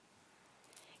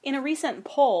In a recent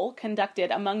poll conducted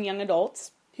among young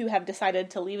adults who have decided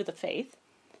to leave the faith,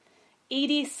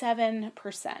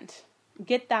 87%,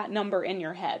 get that number in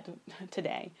your head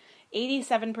today,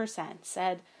 87%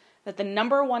 said that the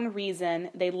number one reason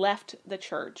they left the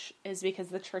church is because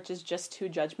the church is just too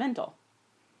judgmental.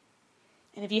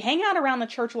 And if you hang out around the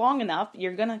church long enough,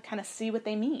 you're going to kind of see what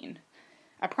they mean.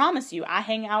 I promise you, I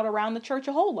hang out around the church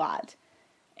a whole lot,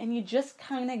 and you just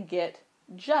kind of get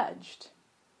judged.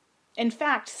 In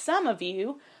fact, some of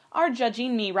you are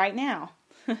judging me right now.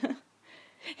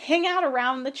 Hang out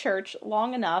around the church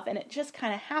long enough, and it just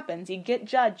kind of happens. You get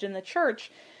judged, and the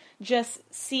church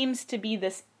just seems to be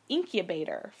this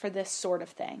incubator for this sort of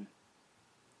thing.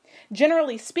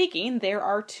 Generally speaking, there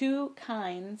are two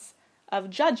kinds of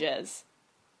judges,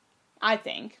 I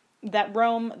think, that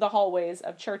roam the hallways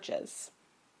of churches.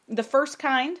 The first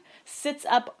kind sits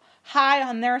up high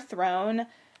on their throne,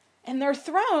 and their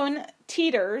throne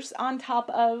teeters on top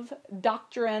of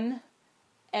doctrine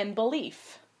and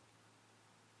belief.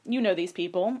 You know these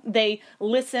people. They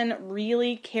listen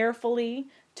really carefully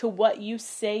to what you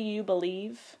say you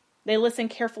believe. They listen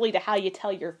carefully to how you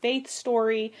tell your faith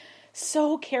story,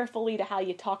 so carefully to how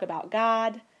you talk about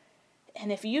God.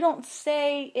 And if you don't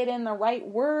say it in the right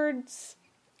words,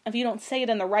 if you don't say it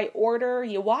in the right order,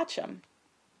 you watch them.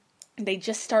 They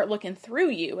just start looking through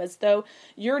you as though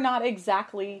you're not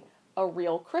exactly a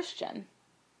real Christian.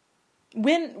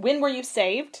 When were you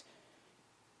saved?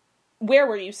 Where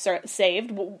were you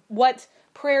saved? What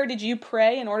prayer did you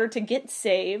pray in order to get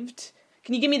saved?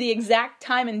 Can you give me the exact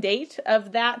time and date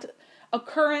of that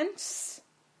occurrence?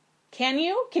 Can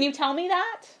you? Can you tell me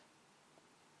that?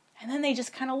 And then they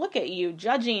just kind of look at you,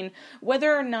 judging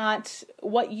whether or not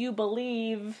what you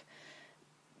believe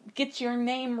gets your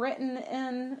name written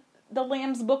in the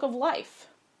Lamb's Book of Life.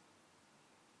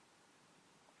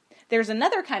 There's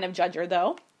another kind of judger,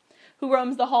 though, who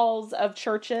roams the halls of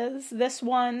churches. This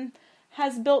one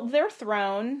has built their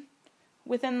throne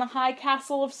within the high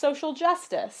castle of social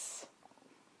justice.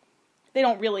 They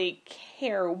don't really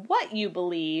care what you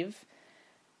believe.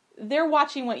 They're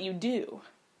watching what you do.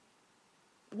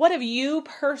 What have you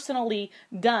personally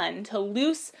done to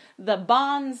loose the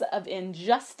bonds of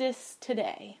injustice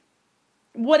today?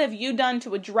 What have you done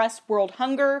to address world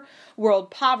hunger, world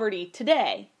poverty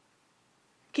today?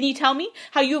 Can you tell me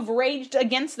how you've raged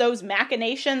against those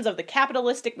machinations of the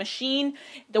capitalistic machine,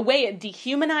 the way it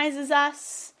dehumanizes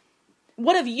us?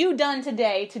 What have you done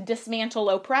today to dismantle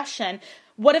oppression?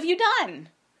 What have you done?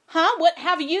 What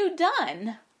have you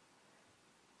done?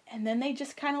 And then they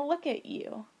just kind of look at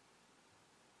you.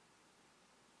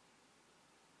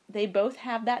 They both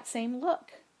have that same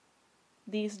look,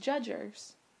 these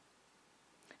judgers.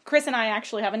 Chris and I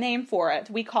actually have a name for it.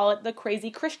 We call it the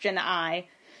crazy Christian eye.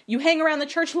 You hang around the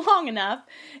church long enough,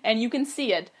 and you can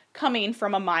see it coming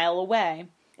from a mile away.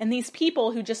 And these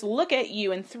people who just look at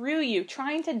you and through you,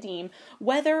 trying to deem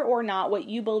whether or not what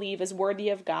you believe is worthy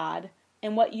of God,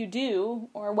 and what you do,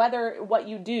 or whether what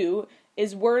you do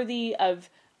is worthy of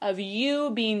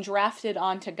you being drafted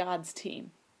onto God's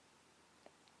team.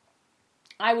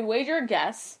 I would wager a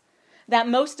guess that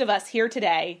most of us here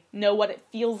today know what it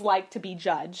feels like to be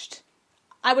judged.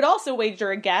 I would also wager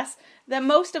a guess that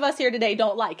most of us here today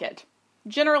don't like it.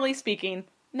 Generally speaking,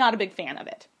 not a big fan of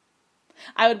it.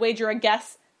 I would wager a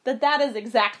guess that that is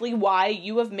exactly why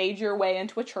you have made your way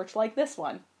into a church like this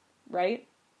one, right?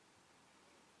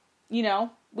 You know,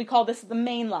 we call this the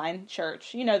mainline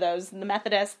church. You know those, the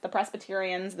Methodists, the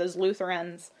Presbyterians, those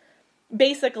Lutherans.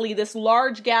 Basically, this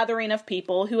large gathering of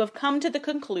people who have come to the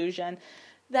conclusion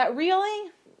that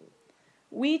really,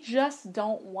 we just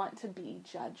don't want to be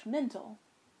judgmental.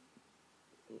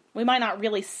 We might not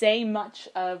really say much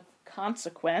of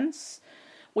consequence.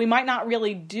 We might not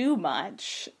really do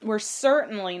much. We're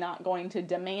certainly not going to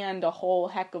demand a whole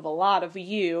heck of a lot of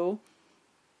you.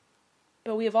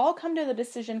 But we have all come to the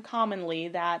decision commonly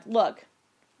that, look,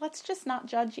 let's just not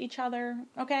judge each other,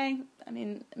 okay? I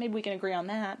mean, maybe we can agree on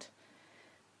that.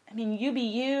 I mean, you be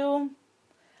you,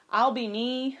 I'll be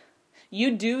me,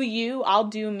 you do you, I'll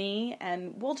do me,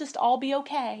 and we'll just all be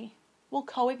okay. We'll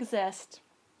coexist.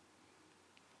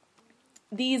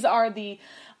 These are the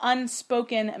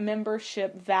unspoken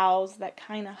membership vows that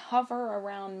kind of hover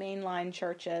around mainline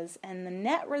churches, and the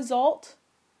net result,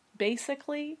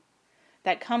 basically,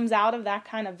 that comes out of that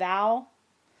kind of vow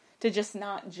to just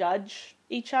not judge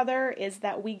each other is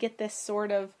that we get this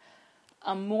sort of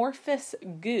amorphous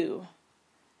goo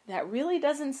that really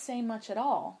doesn't say much at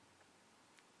all.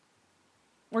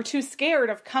 We're too scared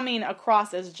of coming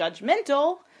across as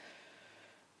judgmental,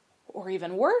 or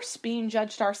even worse, being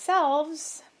judged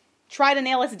ourselves, try to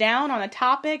nail us down on a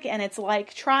topic, and it's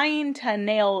like trying to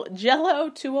nail Jell-O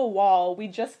to a wall. We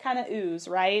just kind of ooze,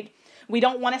 right? We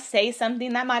don't want to say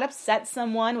something that might upset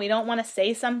someone. We don't want to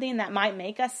say something that might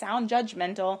make us sound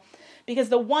judgmental, because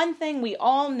the one thing we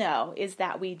all know is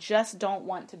that we just don't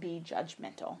want to be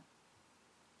judgmental.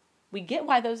 We get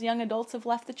why those young adults have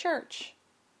left the church.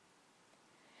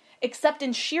 Except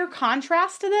in sheer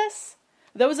contrast to this,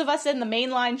 those of us in the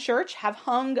mainline church have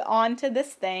hung on to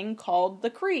this thing called the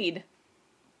creed.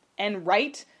 And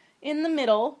right in the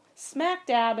middle, smack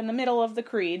dab in the middle of the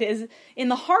creed, is in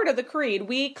the heart of the creed,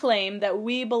 we claim that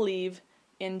we believe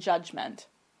in judgment.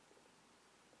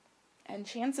 And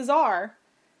chances are,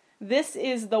 this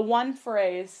is the one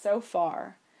phrase so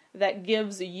far that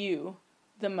gives you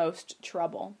the most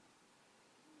trouble.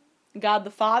 God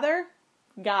the Father,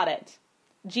 got it.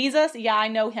 Jesus, yeah, I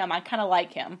know him. I kind of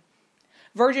like him.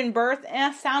 Virgin birth,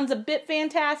 sounds a bit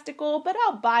fantastical, but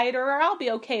I'll bite, or I'll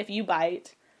be okay if you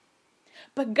bite.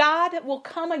 But God will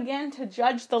come again to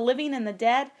judge the living and the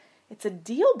dead. It's a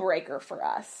deal breaker for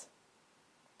us.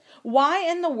 Why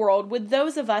in the world would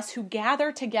those of us who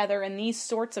gather together in these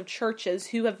sorts of churches,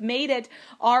 who have made it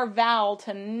our vow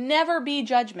to never be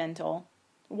judgmental,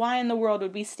 why in the world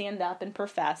would we stand up and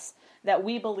profess that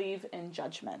we believe in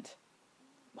judgment?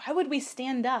 Why would we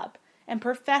stand up and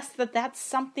profess that that's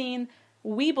something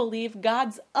we believe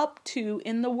God's up to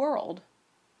in the world?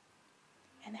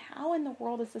 And how in the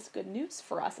world is this good news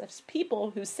for us as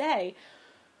people who say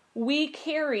we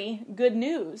carry good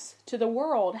news to the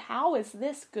world? How is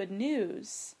this good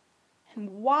news? And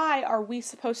why are we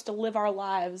supposed to live our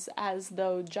lives as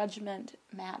though judgment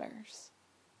matters?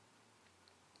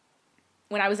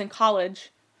 When I was in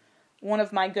college, one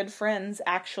of my good friends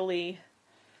actually,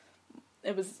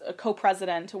 it was a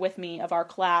co-president with me of our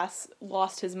class,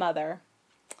 lost his mother.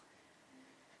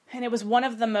 And it was one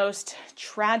of the most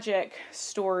tragic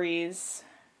stories.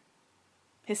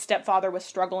 His stepfather was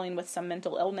struggling with some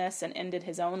mental illness and ended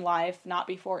his own life, not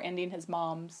before ending his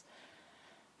mom's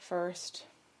first.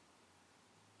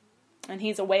 And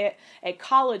he's away at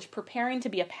college preparing to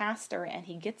be a pastor, and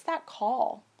he gets that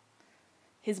call.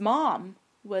 His mom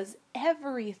was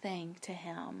everything to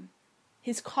him.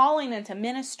 His calling into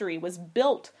ministry was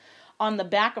built on the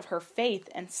back of her faith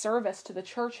and service to the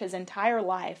church his entire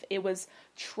life. It was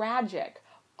tragic,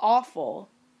 awful.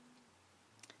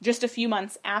 Just a few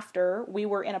months after, we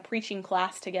were in a preaching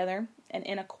class together, and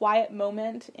in a quiet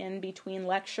moment in between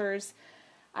lectures,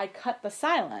 I cut the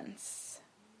silence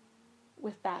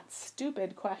with that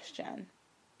stupid question.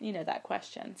 You know that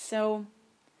question. So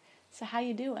how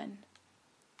you doing?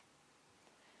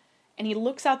 And he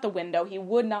looks out the window. He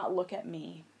would not look at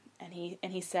me. And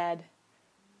he said,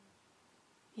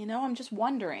 I'm just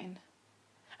wondering.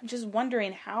 I'm just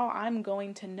wondering how I'm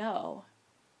going to know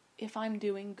if I'm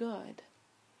doing good.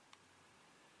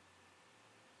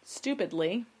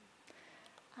 Stupidly,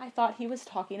 I thought he was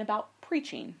talking about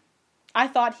preaching. I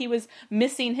thought he was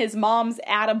missing his mom's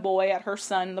attaboy at her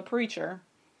son, the preacher.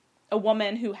 A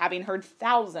woman who, having heard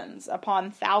thousands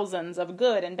upon thousands of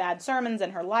good and bad sermons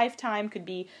in her lifetime, could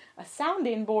be a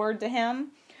sounding board to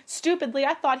him. Stupidly,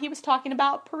 I thought he was talking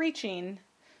about preaching.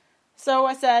 So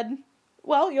I said,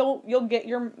 well, you'll get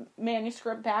your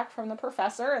manuscript back from the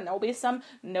professor, and there'll be some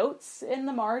notes in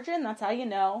the margin. That's how you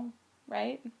know,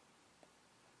 right?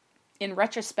 In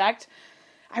retrospect,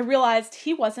 I realized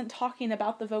he wasn't talking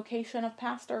about the vocation of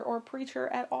pastor or preacher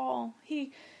at all.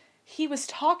 He was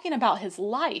talking about his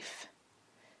life,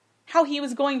 how he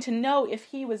was going to know if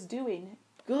he was doing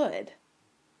good.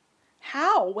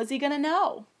 How was he going to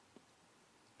know?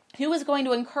 Who was going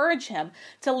to encourage him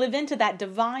to live into that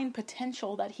divine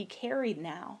potential that he carried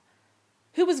now?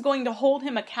 Who was going to hold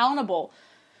him accountable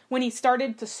when he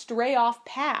started to stray off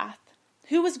path?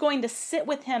 Who was going to sit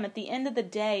with him at the end of the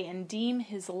day and deem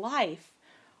his life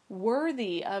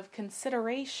worthy of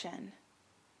consideration?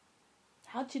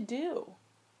 How'd you do?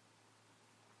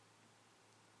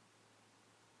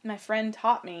 My friend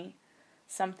taught me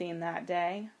something that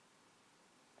day.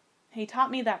 He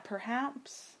taught me that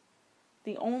perhaps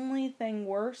the only thing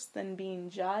worse than being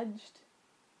judged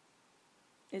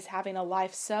is having a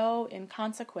life so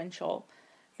inconsequential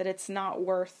that it's not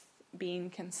worth being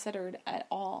considered at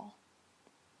all.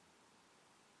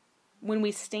 When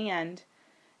we stand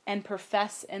and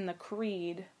profess in the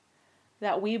creed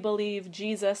that we believe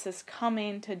Jesus is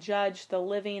coming to judge the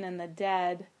living and the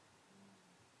dead,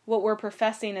 what we're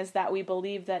professing is that we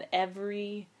believe that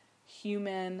every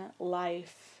human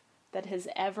life that has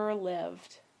ever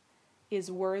lived is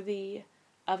worthy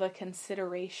of a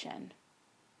consideration.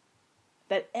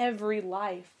 That every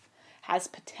life has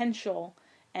potential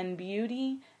and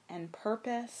beauty and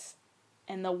purpose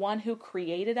And the one who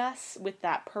created us with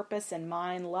that purpose in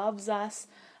mind loves us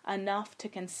enough to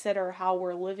consider how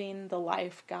we're living the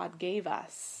life God gave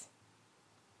us.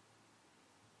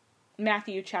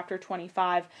 Matthew chapter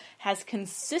 25 has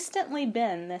consistently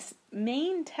been this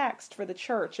main text for the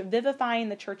church, vivifying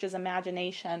the church's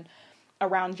imagination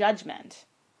around judgment,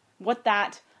 what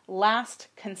that last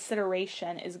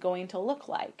consideration is going to look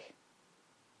like.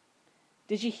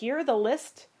 Did you hear the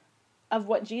list of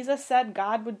what Jesus said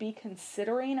God would be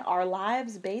considering our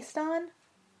lives based on?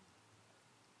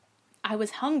 I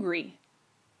was hungry,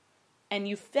 and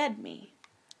you fed me.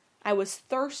 I was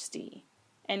thirsty,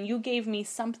 and you gave me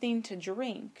something to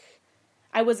drink.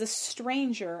 I was a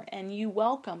stranger, and you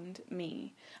welcomed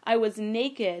me. I was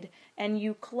naked, and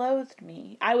you clothed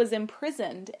me. I was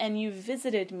imprisoned, and you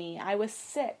visited me. I was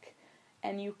sick,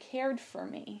 and you cared for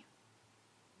me.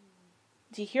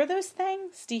 Do you hear those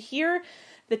things? Do you hear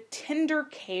the tender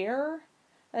care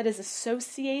that is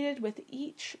associated with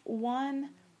each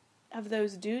one of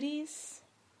those duties?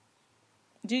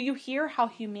 Do you hear how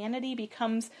humanity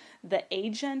becomes the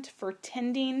agent for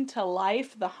tending to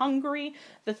life, the hungry,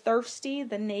 the thirsty,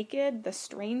 the naked, the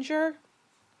stranger?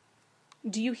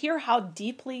 Do you hear how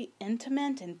deeply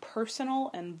intimate and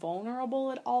personal and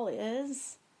vulnerable it all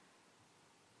is?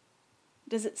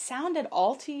 Does it sound at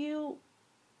all to you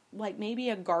like maybe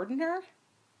a gardener?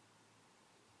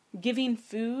 Giving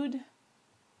food,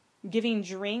 giving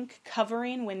drink,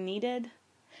 covering when needed,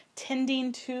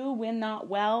 tending to when not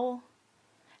well,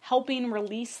 helping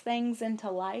release things into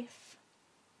life?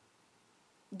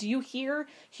 Do you hear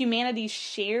humanity's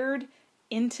shared,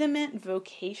 intimate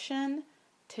vocation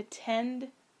to tend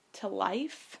to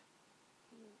life?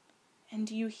 And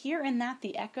do you hear in that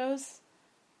the echoes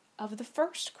of the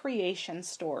first creation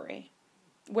story,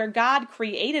 where God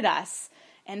created us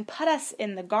and put us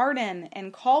in the garden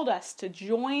and called us to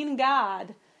join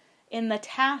God in the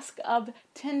task of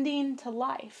tending to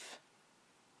life?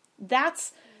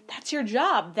 That's your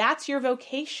job. That's your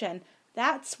vocation.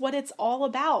 That's what it's all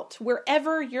about.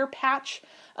 Wherever your patch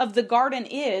of the garden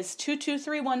is,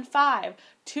 22315,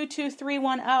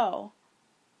 22310.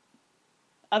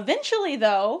 Eventually,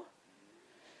 though,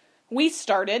 we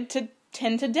started to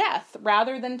tend to death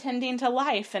rather than tending to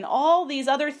life, and all these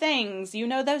other things, you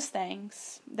know, those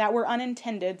things that were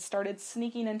unintended started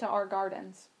sneaking into our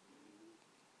gardens.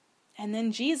 And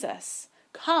then Jesus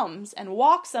comes and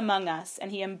walks among us,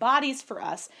 and he embodies for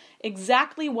us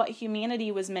exactly what humanity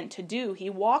was meant to do. He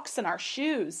walks in our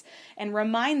shoes and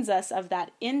reminds us of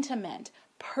that intimate,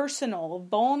 personal,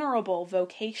 vulnerable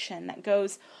vocation that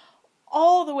goes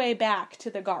all the way back to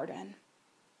the garden,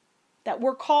 that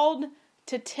we're called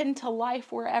to tend to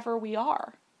life wherever we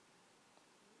are.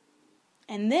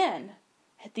 And then,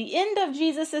 at the end of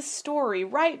Jesus' story,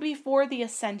 right before the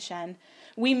ascension,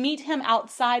 we meet him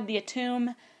outside the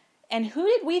tomb. And who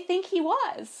did we think he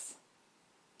was?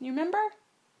 You remember?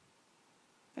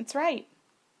 That's right.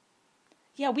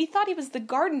 Yeah, we thought he was the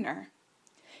gardener.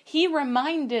 He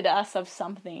reminded us of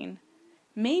something.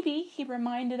 Maybe he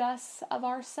reminded us of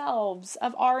ourselves,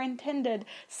 of our intended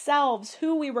selves,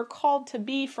 who we were called to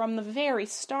be from the very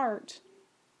start.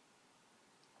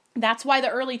 That's why the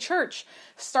early church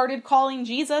started calling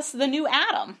Jesus the new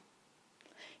Adam.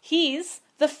 He's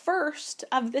the first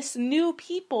of this new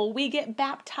people we get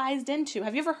baptized into.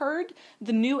 Have you ever heard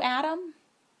the new Adam?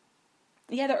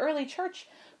 Yeah, the early church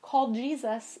called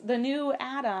Jesus the new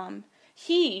Adam.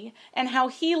 He and how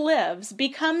he lives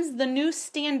becomes the new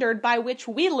standard by which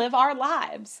we live our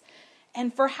lives,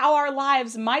 and for how our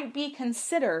lives might be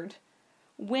considered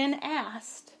when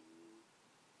asked,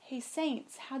 "Hey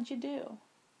saints, how'd you do?"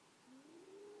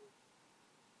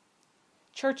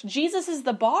 Church, Jesus is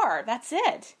the bar. That's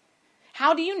it.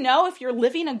 How do you know if you're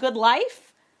living a good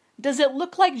life? Does it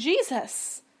look like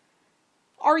Jesus?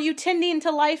 Are you tending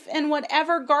to life in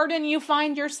whatever garden you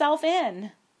find yourself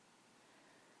in?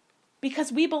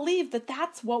 Because we believe that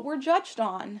that's what we're judged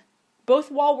on, both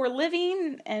while we're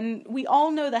living, and we all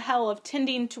know the hell of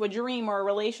tending to a dream or a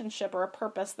relationship or a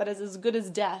purpose that is as good as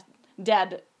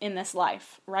dead in this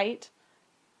life, right?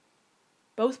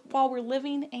 Both while we're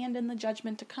living and in the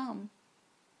judgment to come.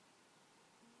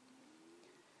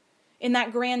 In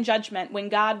that grand judgment, when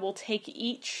God will take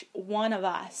each one of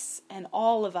us and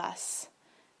all of us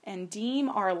and deem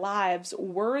our lives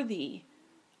worthy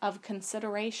of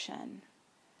consideration.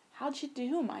 How'd you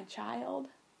do, my child?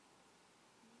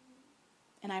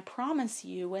 And I promise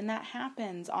you, when that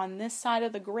happens on this side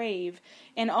of the grave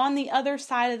and on the other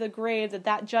side of the grave,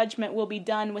 that judgment will be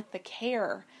done with the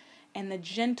care and the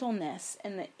gentleness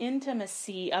and the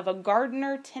intimacy of a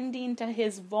gardener tending to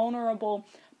his vulnerable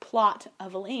plot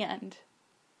of land.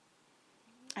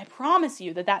 I promise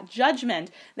you that that judgment,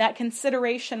 that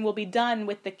consideration will be done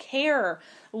with the care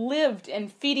lived in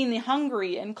feeding the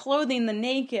hungry and clothing the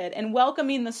naked and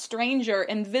welcoming the stranger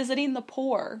and visiting the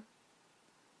poor.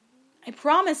 I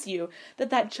promise you that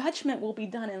that judgment will be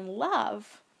done in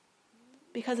love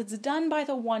because it's done by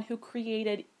the one who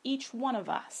created each one of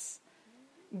us,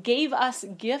 gave us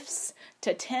gifts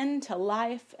to tend to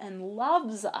life, and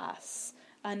loves us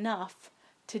enough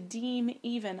to deem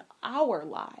even our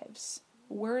lives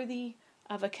worthy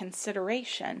of a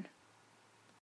consideration.